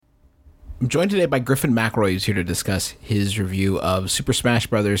I'm joined today by Griffin McElroy, who's here to discuss his review of Super Smash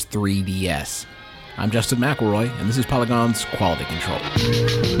Bros. 3DS. I'm Justin McElroy, and this is Polygon's Quality Control.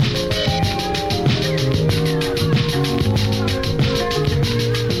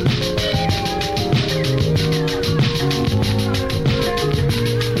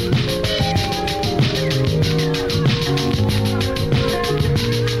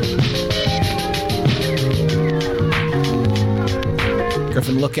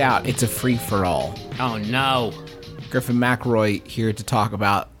 Griffin, look out. It's a free-for-all. Oh, no. Griffin McElroy here to talk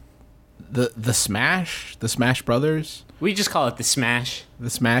about the Smash? The Smash Brothers? We just call it the Smash. The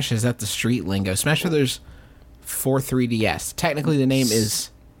Smash? Is that the street lingo? Smash Brothers for 3DS. Technically, the name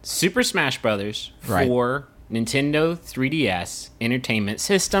is Super Smash Brothers Right. for Nintendo 3DS Entertainment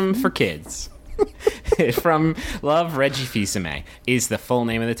System for Kids. From Love, Reggie Fils-Aimé is the full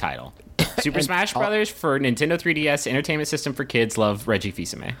name of the title. Super Smash Brothers for Nintendo 3DS Entertainment System for Kids. Love, Reggie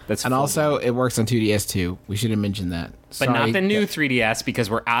Fils-Aimé. That's And full also, name. it works on 2DS too. We should have mentioned that. But not the new 3DS because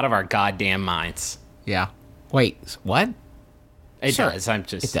we're out of our goddamn minds. Yeah. Wait, what? It Sure. does. I'm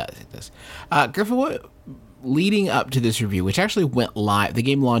just. It does. Griffin, what, leading up to this review, which actually went live, the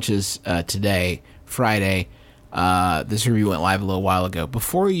game launches today, Friday. This review went live a little while ago.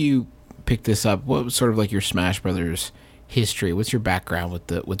 Before you picked this up, what was sort of like your Smash Brothers history? What's your background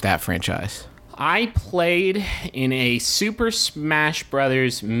with that franchise? I played in a Super Smash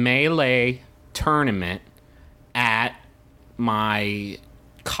Brothers Melee tournament at my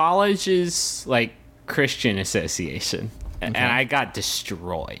college's Christian association, and I got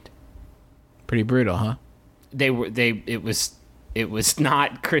destroyed. Pretty brutal, huh? It was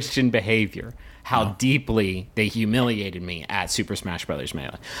not Christian behavior. How deeply they humiliated me at Super Smash Brothers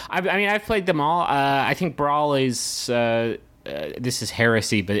Melee. I mean, I've played them all. I think Brawl is this is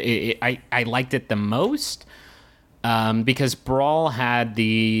heresy, but I liked it the most because Brawl had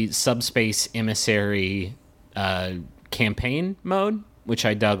the Subspace Emissary campaign mode, which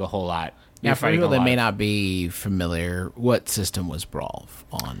I dug a whole lot. Now, for people that may not be familiar, what system was Brawl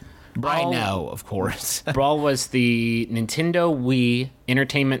on? I know, of course. Brawl was the Nintendo Wii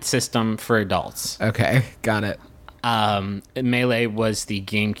Entertainment System for adults. Okay, got it. Melee was the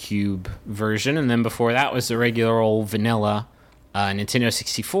GameCube version, and then before that was the regular old vanilla Nintendo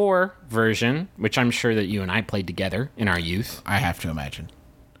 64 version, which I'm sure that you and I played together in our youth. I have to imagine.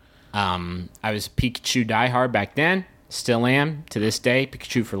 I was Pikachu diehard back then, still am to this day.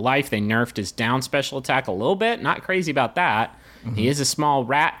 Pikachu for life. They nerfed his down special attack a little bit. Not crazy about that. Mm-hmm. He is a small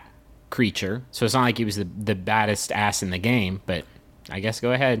rat creature, so it's not like he was the baddest ass in the game, but I guess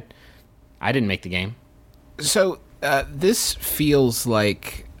go ahead. I didn't make the game. So this feels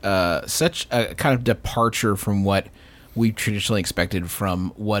like such a kind of departure from what we traditionally expected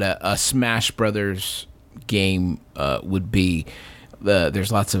from what a Smash Brothers game would be.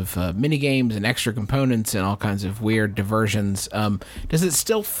 There's lots of mini games and extra components and all kinds of weird diversions. Does it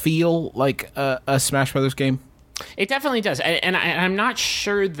still feel like a Smash Brothers game? It definitely does, and I'm not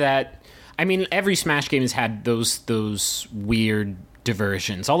sure that. I mean, every Smash game has had those weird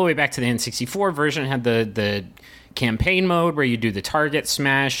diversions. All the way back to the N64 version had the campaign mode where you do the target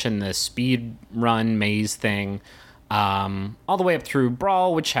smash and the speed run maze thing. All the way up through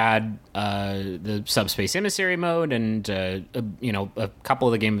Brawl, which had the Subspace Emissary mode, and a couple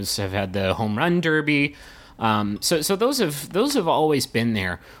of the games have had the home run derby. So those have always been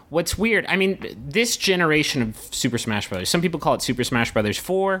there. What's weird, I mean, this generation of Super Smash Bros. Some people call it Super Smash Bros.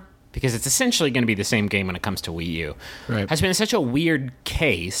 4 because it's essentially going to be the same game when it comes to Wii U. Right. Has been such a weird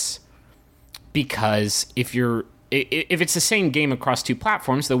case because if it's the same game across two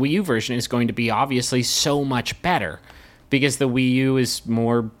platforms, the Wii U version is going to be obviously so much better because the Wii U is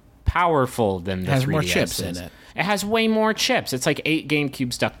more powerful than the 3DS. It has more chips in it. It has way more chips. It's like 8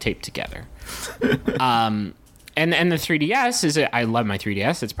 GameCubes duct taped together. And the 3DS I love my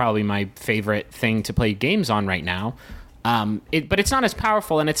 3DS. It's probably my favorite thing to play games on right now. But it's not as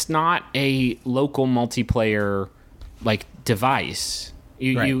powerful, and it's not a local multiplayer device.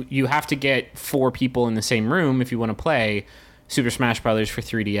 You have to get 4 people in the same room if you want to play Super Smash Brothers for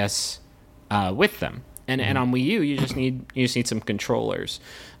 3DS with them. And on Wii U, you just need some controllers.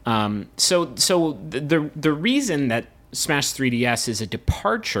 So the reason that Smash 3DS is a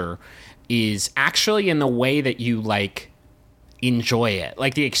departure is actually in the way that you enjoy it.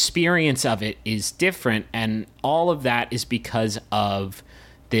 The experience of it is different, and all of that is because of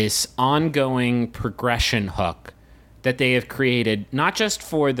this ongoing progression hook that they have created, not just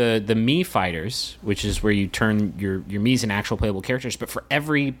for the Mii fighters, which is where you turn your Miis into actual playable characters, but for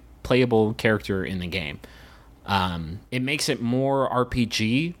every playable character in the game. It makes it more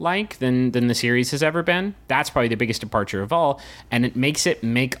RPG-like than the series has ever been. That's probably the biggest departure of all, and it makes it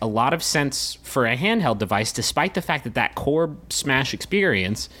make a lot of sense for a handheld device, despite the fact that core Smash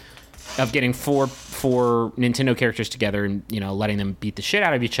experience of getting four Nintendo characters together and letting them beat the shit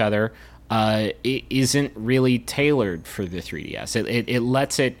out of each other it isn't really tailored for the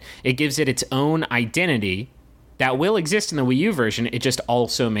 3DS. It gives it its own identity that will exist in the Wii U version. It just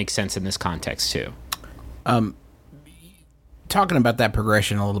also makes sense in this context too. Talking about that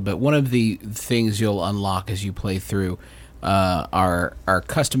progression a little bit, one of the things you'll unlock as you play through are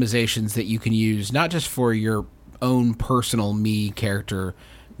customizations that you can use, not just for your own personal Mii character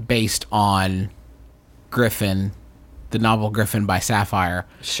based on Griffin, the novel Griffin by Sapphire.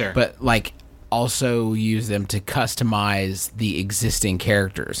 Sure. But like also use them to customize the existing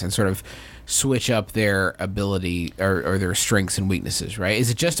characters and sort of switch up their ability or their strengths and weaknesses, right?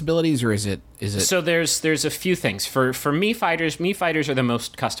 Is it just abilities or is it So there's a few things. For Mii fighters are the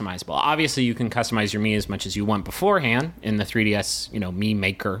most customizable. Obviously you can customize your Mii as much as you want beforehand in the 3DS, Mii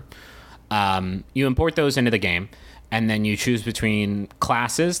Maker. You import those into the game, and then you choose between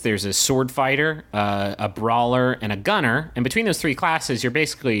classes. There's a sword fighter, a brawler, and a gunner. And between those three classes, you're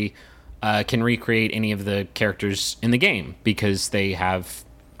basically can recreate any of the characters in the game because they have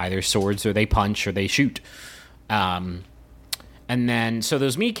either swords or they punch or they shoot. And then, so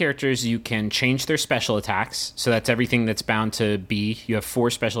those Mii characters, you can change their special attacks. So that's everything that's bound to B. You have 4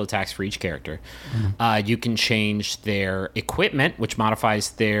 special attacks for each character. Mm-hmm. You can change their equipment, which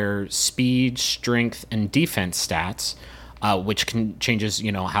modifies their speed, strength, and defense stats, which changes,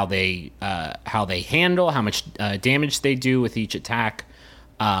 how they handle, how much damage they do with each attack,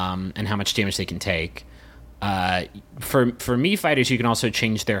 and how much damage they can take. For Mii fighters, you can also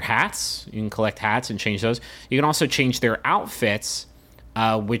change their hats. You can collect hats and change those. You can also change their outfits,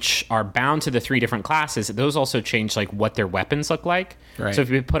 which are bound to the 3 different classes. Those also change like what their weapons look like. Right. So if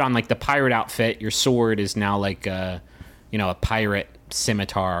you put on like the pirate outfit, your sword is now like a pirate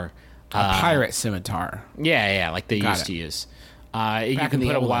scimitar. A pirate scimitar. Yeah, like they used to use. You can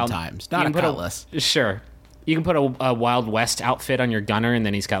put a wild times, not a cutlass. Sure. You can put a Wild West outfit on your gunner, and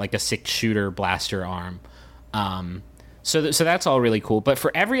then he's got like a 6-shooter blaster arm. So that's all really cool. But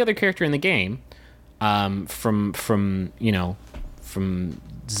for every other character in the game, from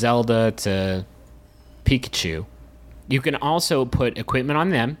Zelda to Pikachu, you can also put equipment on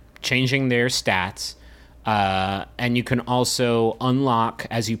them, changing their stats, and you can also unlock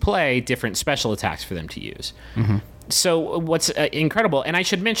as you play different special attacks for them to use. Mm-hmm. So what's incredible, and I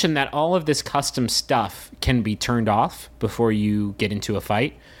should mention that all of this custom stuff can be turned off before you get into a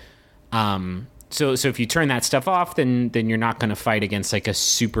fight. So if you turn that stuff off, then you're not going to fight against like a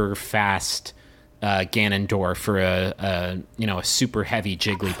super fast Ganondorf for a super heavy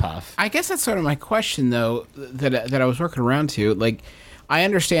Jigglypuff. I guess that's sort of my question though that I was working around to. Like, I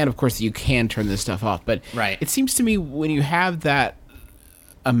understand, of course, that you can turn this stuff off, but right. It seems to me when you have that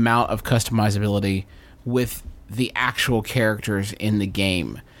amount of customizability with the actual characters in the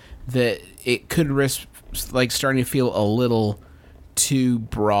game, that it could risk like starting to feel a little too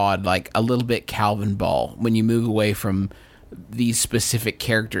broad, like a little bit Calvin Ball when you move away from these specific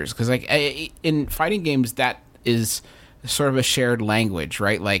characters. Because like in fighting games, that is sort of a shared language,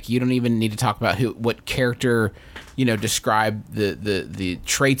 right? Like you don't even need to talk about what character, describe the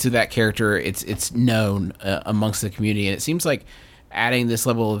traits of that character. It's known amongst the community, and it seems like adding this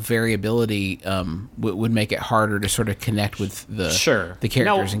level of variability would make it harder to sort of connect with the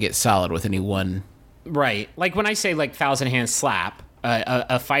characters and get solid with any one. Right. Like when I say like Thousand Hand Slap,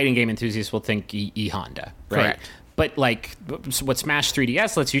 a fighting game enthusiast will think E-Honda, right? Correct. But like what Smash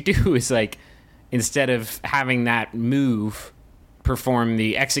 3DS lets you do is like, instead of having that move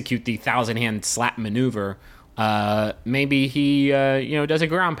execute the Thousand Hand Slap maneuver, maybe he does a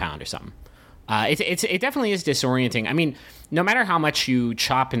ground pound or something. It definitely is disorienting. I mean, no matter how much you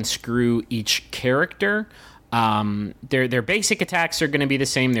chop and screw each character, their basic attacks are going to be the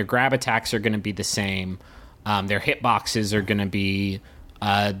same. Their grab attacks are going to be the same. Their hitboxes are going to be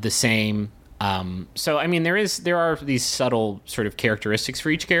the same. So I mean, there are these subtle sort of characteristics for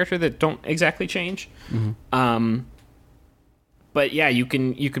each character that don't exactly change. Mm-hmm. But yeah, you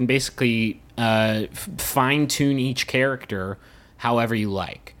can basically fine tune each character however you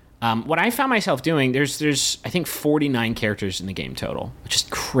like. What I found myself doing, there's I think 49 characters in the game total, which is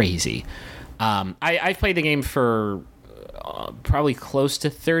crazy. I've played the game for probably close to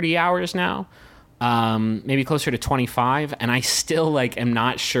 30 hours now, maybe closer to 25, and I still am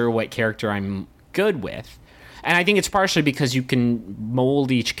not sure what character I'm good with. And I think it's partially because you can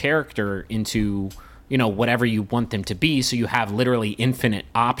mold each character into whatever you want them to be, so you have literally infinite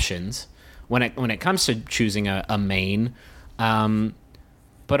options when it comes to choosing a main.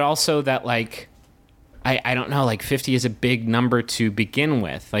 But also that, like, I don't know, like 50 is a big number to begin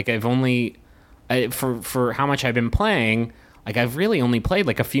with. Like, I've only, for how much I've been playing, like, I've really only played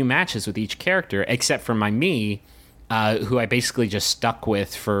like a few matches with each character, except for my Mii, who I basically just stuck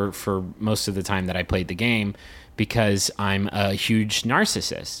with for most of the time that I played the game, because I'm a huge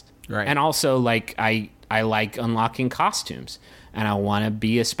narcissist. Right. And also, like, I like unlocking costumes, and I want to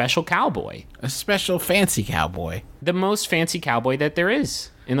be a special cowboy. A special fancy cowboy. The most fancy cowboy that there is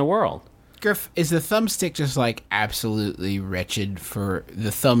in the world. Griff, is the thumbstick just, like, absolutely wretched for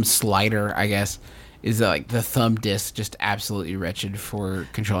the thumb slider, I guess? Is that, like, the thumb disc just absolutely wretched for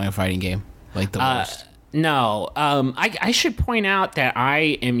controlling a fighting game? Like, the worst? No. I should point out that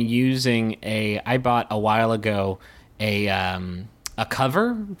I am using I bought a while ago a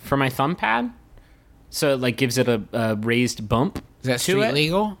cover for my thumb pad. So it, like, gives it a raised bump. Is that street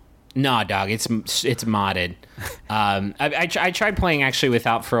legal? No, dog. It's modded. I tried playing actually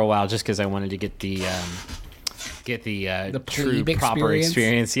without for a while, just because I wanted to get the true proper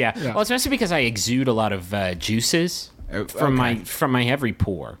experience. Yeah. Well, especially because I exude a lot of juices from my every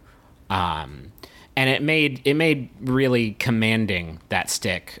pore, and it made really commanding that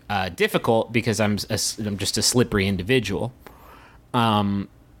stick difficult, because I'm just a slippery individual.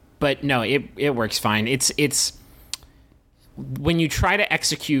 But no, it works fine. It's when you try to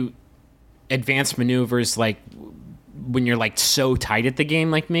execute advanced maneuvers, like when you're like so tight at the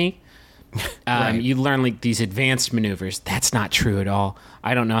game like me, right. You learn like these advanced maneuvers. That's not true at all.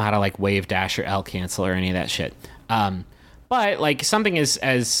 I don't know how to like wave dash or L cancel or any of that shit. But like something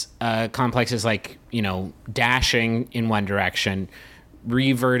as complex as, like, you know, dashing in one direction,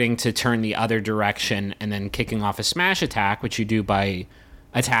 reverting to turn the other direction, and then kicking off a smash attack, which you do by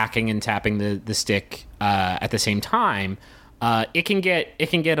attacking and tapping the stick at the same time. It can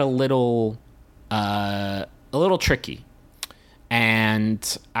get a little tricky,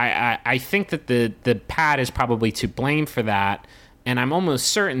 and I think that the pad is probably to blame for that. And I'm almost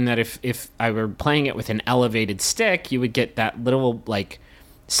certain that if I were playing it with an elevated stick, you would get that little, like,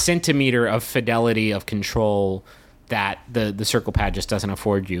 centimeter of fidelity of control that the circle pad just doesn't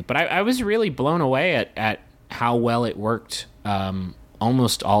afford you. But I was really blown away at how well it worked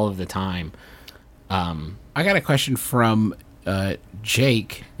almost all of the time. I got a question from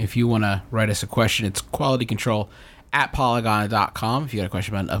Jake. If you want to write us a question, it's qualitycontrol@polygon.com if you got a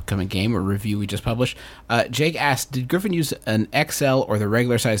question about an upcoming game or review we just published. Jake asked, did Griffin use an XL or the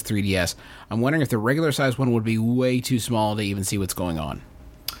regular size 3DS? I'm wondering if the regular size one would be way too small to even see what's going on.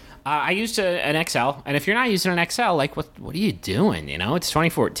 I used an XL, and if you're not using an XL, like, what are you doing? You know, it's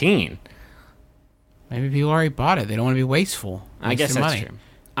 2014. Maybe people already bought it. They don't want to be wasteful. I guess that's true.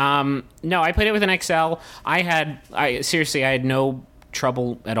 No, I played it with an XL. I had no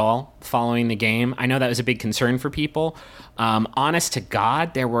trouble at all following the game. I know that was a big concern for people. Honest to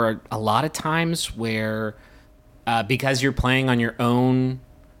God, there were a lot of times where, because you're playing on your own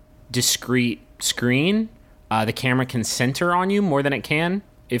discrete screen, the camera can center on you more than it can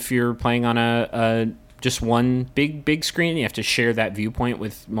if you're playing on a just one big screen. You have to share that viewpoint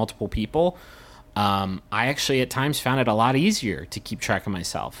with multiple people. I actually at times found it a lot easier to keep track of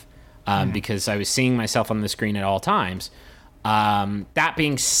myself, because I was seeing myself on the screen at all times. That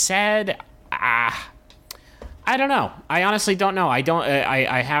being said, I don't know. I honestly don't know.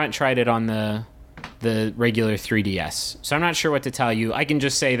 I haven't tried it on the regular 3DS, so I'm not sure what to tell you. I can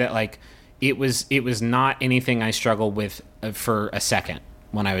just say that, like, it was not anything I struggled with for a second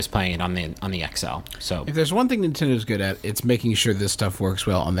when I was playing it on the XL. So if there's one thing Nintendo's good at, it's making sure this stuff works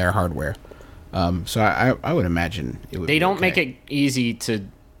well on their hardware. So I would imagine it would. They don't make it easy to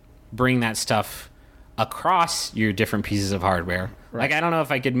bring that stuff across your different pieces of hardware. Right. Like, I don't know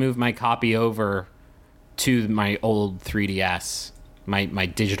if I could move my copy over to my old 3DS, my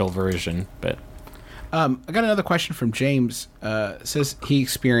digital version, but I got another question from James. Says he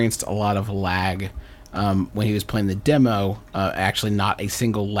experienced a lot of lag when he was playing the demo. Actually, not a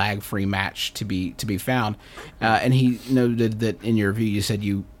single lag-free match to be found. And he noted that in your review, you said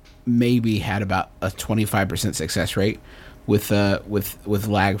you maybe had about a 25% success rate with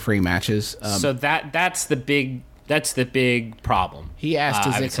lag-free matches. So that's the big problem. He asked,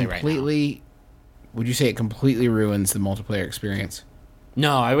 "Is it completely? Right, would you say it completely ruins the multiplayer experience?"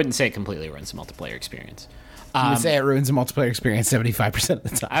 No, I wouldn't say it completely ruins the multiplayer experience. You would say it ruins the multiplayer experience 75% of the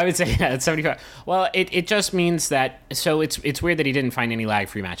time. I would say it's 75. Well, it just means that. So it's weird that he didn't find any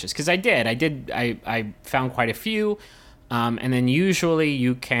lag-free matches, because I found quite a few. And then usually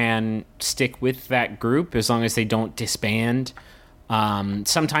you can stick with that group as long as they don't disband.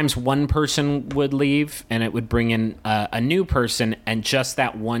 Sometimes one person would leave and it would bring in a new person, and just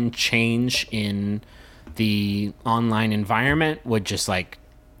that one change in the online environment would just like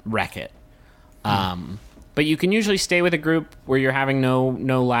wreck it. But you can usually stay with a group where you're having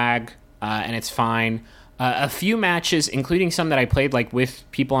no lag, and it's fine. A few matches, including some that I played like with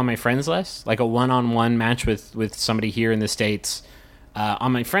people on my friends list, like a one-on-one match with somebody here in the States,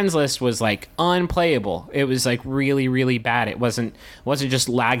 on my friends list, was like unplayable. It was like really, really bad. It wasn't just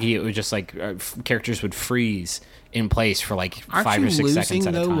laggy. It was just like characters would freeze in place for like 5 or 6 seconds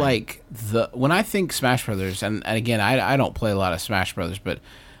at a time. Like when I think Smash Brothers, and again, I don't play a lot of Smash Brothers, but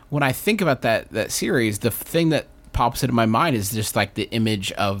when I think about that series, the thing that pops into my mind is just like the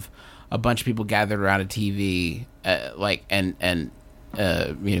image of a bunch of people gathered around a TV,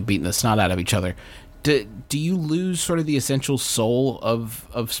 beating the snot out of each other. Do you lose sort of the essential soul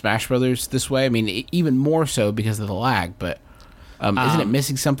of Smash Brothers this way? I mean, even more so because of the lag, but isn't it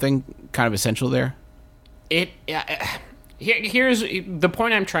missing something kind of essential there? Here's the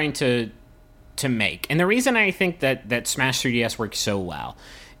point I'm trying to make, and the reason I think that Smash 3DS works so well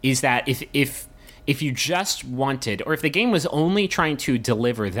is that if you just wanted, or if the game was only trying to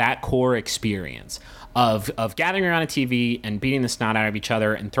deliver that core experience of gathering around a TV and beating the snot out of each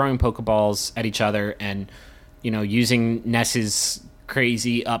other and throwing Pokeballs at each other and, using Ness's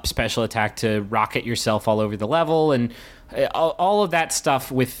crazy up special attack to rocket yourself all over the level and all of that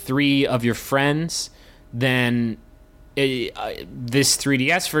stuff with 3 of your friends, then this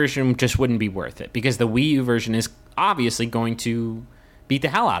 3DS version just wouldn't be worth it, because the Wii U version is obviously going to beat the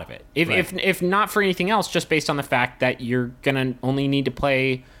hell out of it. If not for anything else, just based on the fact that you're going to only need to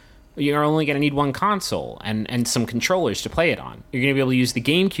play... You're only going to need one console and some controllers to play it on. You're going to be able to use the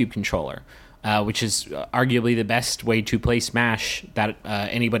GameCube controller, which is arguably the best way to play Smash that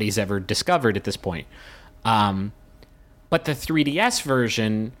anybody's ever discovered at this point. But the 3DS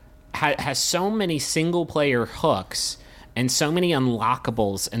version has so many single-player hooks and so many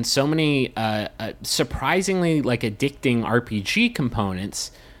unlockables and so many surprisingly like addicting RPG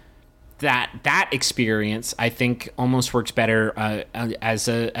components that experience, I think, almost works better as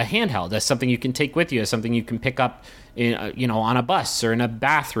a handheld, as something you can take with you, as something you can pick up on a bus or in a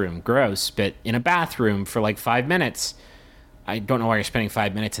bathroom. Gross, but in a bathroom for like 5 minutes. I don't know why you're spending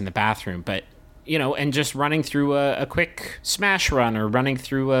 5 minutes in the bathroom, but and just running through a quick Smash run, or running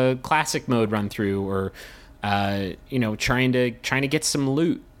through a classic mode run through, or trying to get some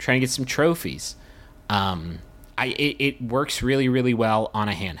loot, trying to get some trophies. It works really, really well on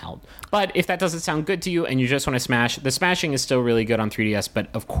a handheld. But if that doesn't sound good to you and you just want to smash, the smashing is still really good on 3DS, but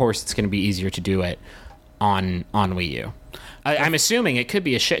of course it's going to be easier to do it on Wii U. I'm assuming it could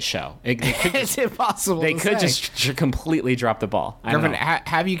be a shit show. It's impossible. They could just completely drop the ball. Griffin,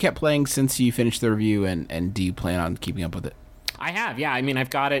 have you kept playing since you finished the review, and do you plan on keeping up with it? I have, yeah. I mean, I've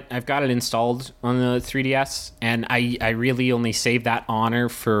got it installed on the 3DS, and I really only save that honor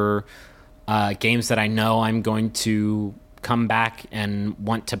for games that I know I'm going to come back and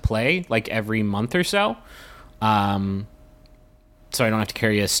want to play like every month or so. So I don't have to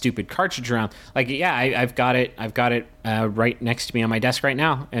carry a stupid cartridge around. Like, yeah, I've got it right next to me on my desk right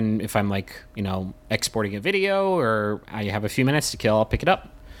now. And if I'm like, exporting a video or I have a few minutes to kill, I'll pick it up,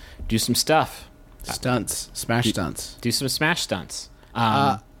 do some stuff. Smash stunts. Do some Smash stunts.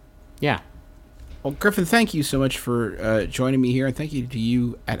 Yeah. Well, Griffin, thank you so much for joining me here, and thank you to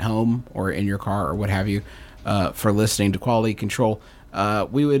you at home or in your car or what have you for listening to Quality Control.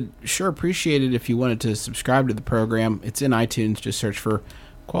 We would sure appreciate it if you wanted to subscribe to the program. It's in iTunes. Just search for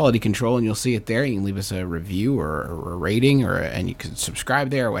Quality Control, and you'll see it there. You can leave us a review or a rating, and you can subscribe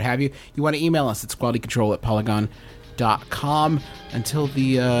there or what have you. You want to email us, it's qualitycontrol@polygon.com. Until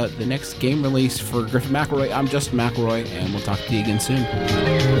the next game release for Griffin McElroy, I'm Justin McElroy, and we'll talk to you again soon.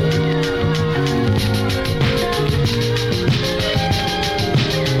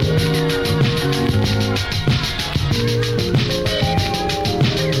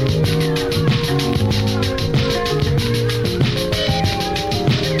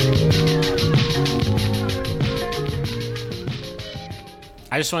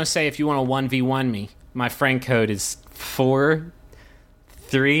 I just want to say, if you want to 1v1 me, my friend code is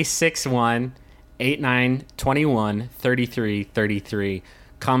 436189213333.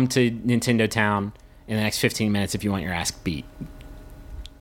 Come to Nintendo Town in the next 15 minutes if you want your ass beat.